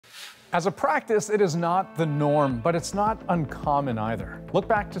As a practice, it is not the norm, but it's not uncommon either. Look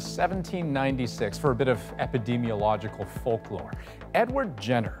back to 1796 for a bit of epidemiological folklore. Edward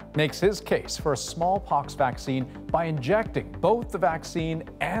Jenner makes his case for a smallpox vaccine by injecting both the vaccine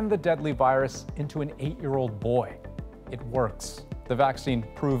and the deadly virus into an 8-year-old boy. It works. The vaccine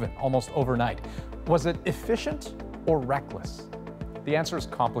proven almost overnight. Was it efficient or reckless? The answer is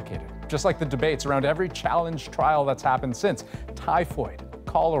complicated, just like the debates around every challenge trial that's happened since. Typhoid,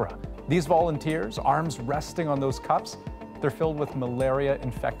 cholera. These volunteers, arms resting on those cups, they're filled with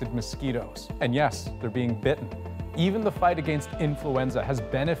malaria-infected mosquitoes. And yes, they're being bitten. Even the fight against influenza has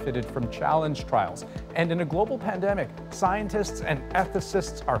benefited from challenge trials. And in a global pandemic, scientists and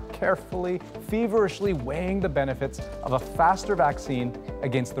ethicists are carefully, feverishly weighing the benefits of a faster vaccine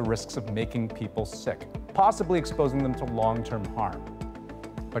against the risks of making people sick, possibly exposing them to long-term harm.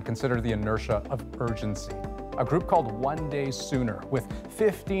 But consider the inertia of urgency. A group called One Day Sooner, with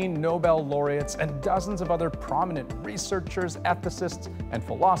 15 Nobel laureates and dozens of other prominent researchers, ethicists, and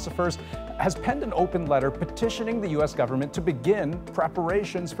philosophers, has penned an open letter petitioning the US government to begin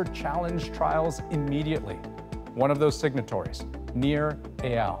preparations for challenge trials immediately. One of those signatories, Nir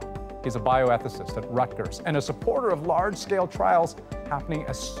Eyal. He's a bioethicist at Rutgers and a supporter of large-scale trials happening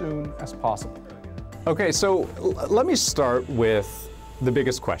as soon as possible. Okay, so let me start with the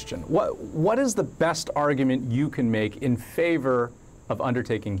biggest question. What is the best argument you can make in favor of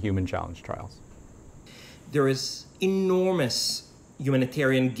undertaking human challenge trials? There is enormous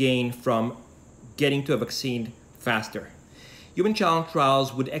humanitarian gain from getting to a vaccine faster. Human challenge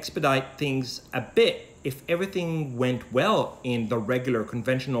trials would expedite things a bit if everything went well in the regular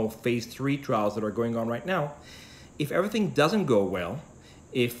conventional phase 3 trials that are going on right now. If everything doesn't go well,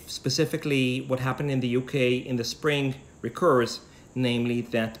 if specifically what happened in the UK in the spring recurs, namely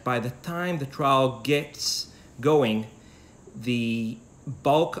that by the time the trial gets going, the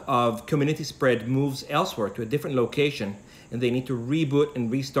bulk of community spread moves elsewhere to a different location, and they need to reboot and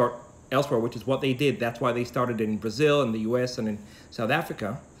restart elsewhere, which is what they did. That's why they started in Brazil, in the US, and in South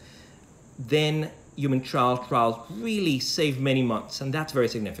Africa. Then human child trials really save many months, and that's very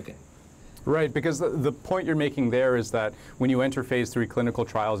significant. Right, because the point you're making there is that when you enter phase 3 clinical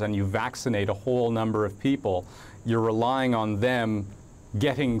trials and you vaccinate a whole number of people, you're relying on them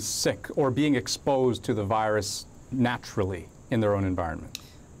getting sick or being exposed to the virus naturally in their own environment.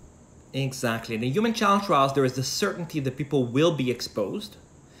 Exactly. In the human challenge trials, there is the certainty that people will be exposed.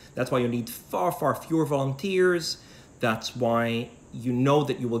 That's why you need far, far fewer volunteers. That's why you know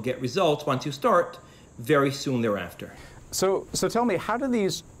that you will get results once you start very soon thereafter. So tell me, how do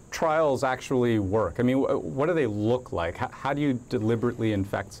these trials actually work? I mean, what do they look like? How do you deliberately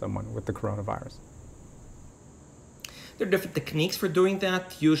infect someone with the coronavirus? There are different techniques for doing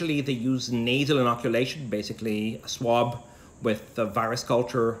that. Usually they use nasal inoculation, basically a swab with the virus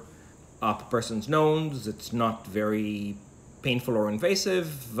culture up a person's nose. It's not very painful or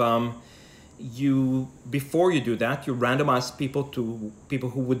invasive. Before you do that, you randomize people to people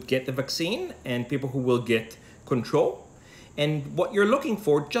who would get the vaccine and people who will get control. And what you're looking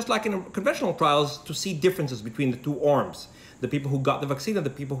for, just like in conventional trials, to see differences between the two arms, the people who got the vaccine and the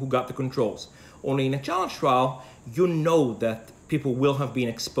people who got the controls. Only in a challenge trial, you know that people will have been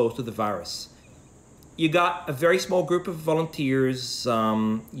exposed to the virus. You got a very small group of volunteers.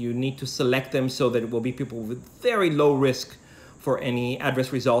 You need to select them so that it will be people with very low risk for any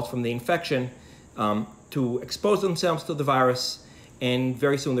adverse results from the infection to expose themselves to the virus. And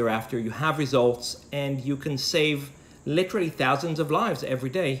very soon thereafter, you have results and you can save literally thousands of lives every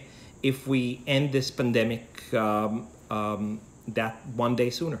day if we end this pandemic that one day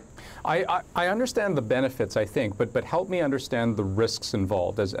sooner. I understand the benefits, I think, but help me understand the risks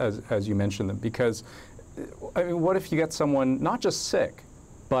involved as you mentioned them. Because, I mean, what if you get someone not just sick,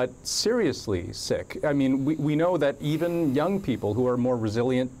 but seriously sick? I mean, we know that even young people who are more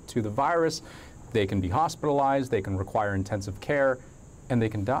resilient to the virus, they can be hospitalized, they can require intensive care, and they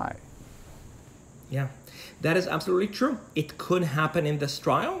can die. Yeah, that is absolutely true. It could happen in this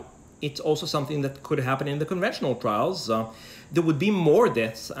trial. It's also something that could happen in the conventional trials. There would be more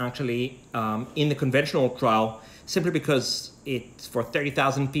deaths, actually, in the conventional trial, simply because it's for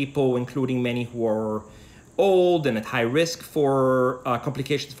 30,000 people, including many who are old and at high risk for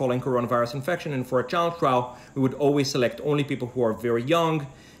complications following coronavirus infection. And for a challenge trial, we would always select only people who are very young,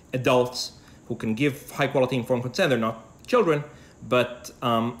 adults, who can give high-quality informed consent. They're not children, but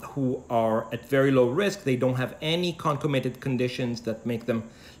who are at very low risk. They don't have any concomitant conditions that make them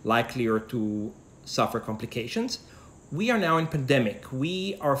likelier to suffer complications. We are now in pandemic.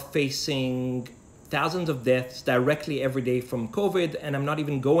 We are facing thousands of deaths directly every day from COVID, and I'm not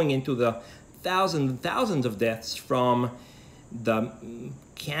even going into the thousands and thousands of deaths from the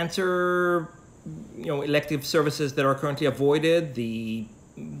cancer, elective services that are currently avoided,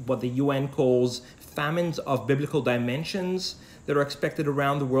 what the UN calls famines of biblical dimensions that are expected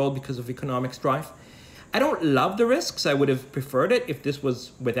around the world because of economic strife. I don't love the risks. I would have preferred it if this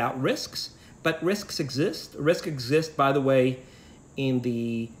was without risks, but risks exist. Risks exist, by the way, in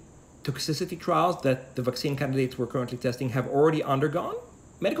the toxicity trials that the vaccine candidates we're currently testing have already undergone.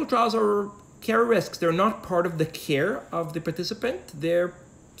 Medical trials carry risks. They're not part of the care of the participant. They're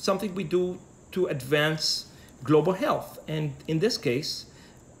something we do to advance global health. And in this case,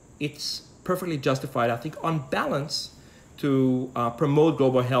 it's perfectly justified, I think, on balance, to promote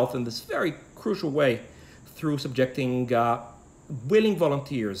global health in this very crucial way through subjecting willing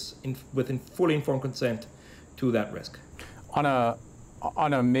volunteers with fully informed consent to that risk. On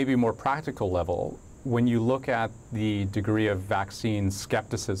a maybe more practical level, when you look at the degree of vaccine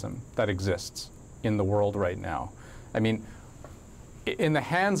skepticism that exists in the world right now, I mean, in the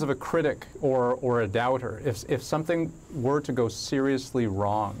hands of a critic or a doubter, if something were to go seriously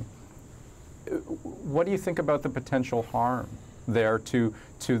wrong, what do you think about the potential harm there to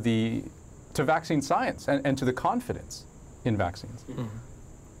vaccine science and to the confidence in vaccines?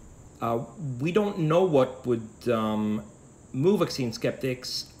 Mm-hmm. We don't know what would move vaccine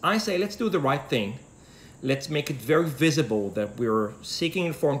skeptics. I say let's do the right thing. Let's make it very visible that we're seeking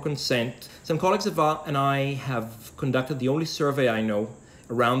informed consent. Some colleagues and I have conducted the only survey I know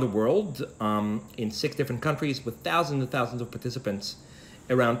around the world in 6 different countries with thousands and thousands of participants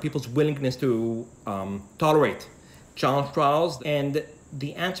around people's willingness to tolerate challenge trials. And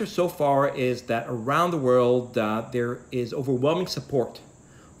the answer so far is that around the world there is overwhelming support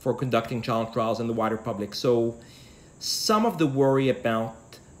for conducting challenge trials in the wider public. So some of the worry about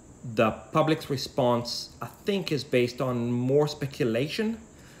the public's response, I think, is based on more speculation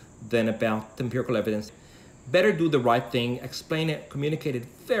than about empirical evidence. Better do the right thing, explain it, communicate it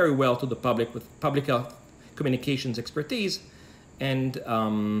very well to the public with public health communications expertise, and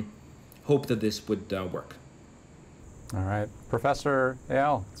hope that this would work. All right. Professor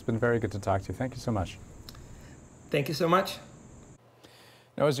Eyal, it's been very good to talk to you. Thank you so much. Thank you so much.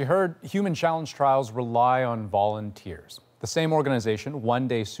 Now, as you heard, human challenge trials rely on volunteers. The same organization, one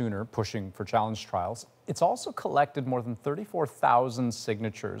day sooner, pushing for challenge trials, it's also collected more than 34,000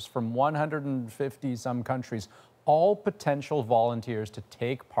 signatures from 150 some countries, all potential volunteers to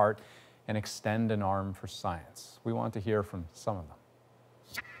take part and extend an arm for science. We want to hear from some of them.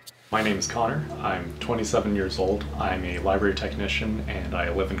 My name is Connor. I'm 27 years old. I'm a library technician and I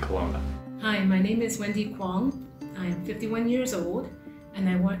live in Kelowna. Hi, my name is Wendy Kwong. I'm 51 years old and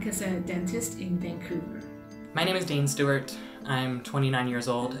I work as a dentist in Vancouver. My name is Dane Stewart. I'm 29 years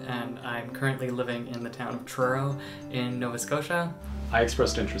old and I'm currently living in the town of Truro in Nova Scotia. I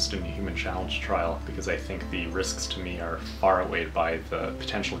expressed interest in the human challenge trial because I think the risks to me are far outweighed by the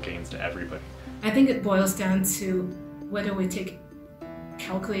potential gains to everybody. I think it boils down to whether we take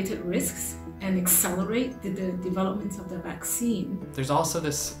calculated risks and accelerate the development of the vaccine. There's also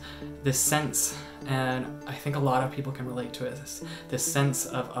this sense, and I think a lot of people can relate to it, this sense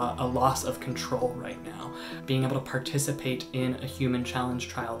of a loss of control right now. Being able to participate in a human challenge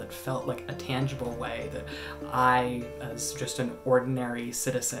trial that felt like a tangible way that I, as just an ordinary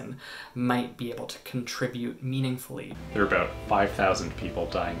citizen, might be able to contribute meaningfully. There are about 5,000 people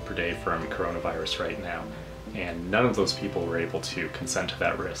dying per day from coronavirus right now, and none of those people were able to consent to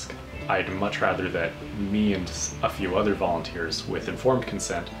that risk. I'd much rather that me and a few other volunteers with informed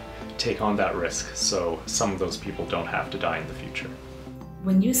consent take on that risk so some of those people don't have to die in the future.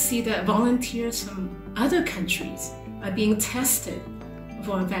 When you see that volunteers from other countries are being tested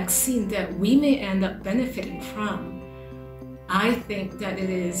for a vaccine that we may end up benefiting from, I think that it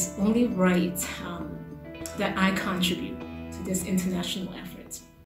is only right that I contribute to this international effort.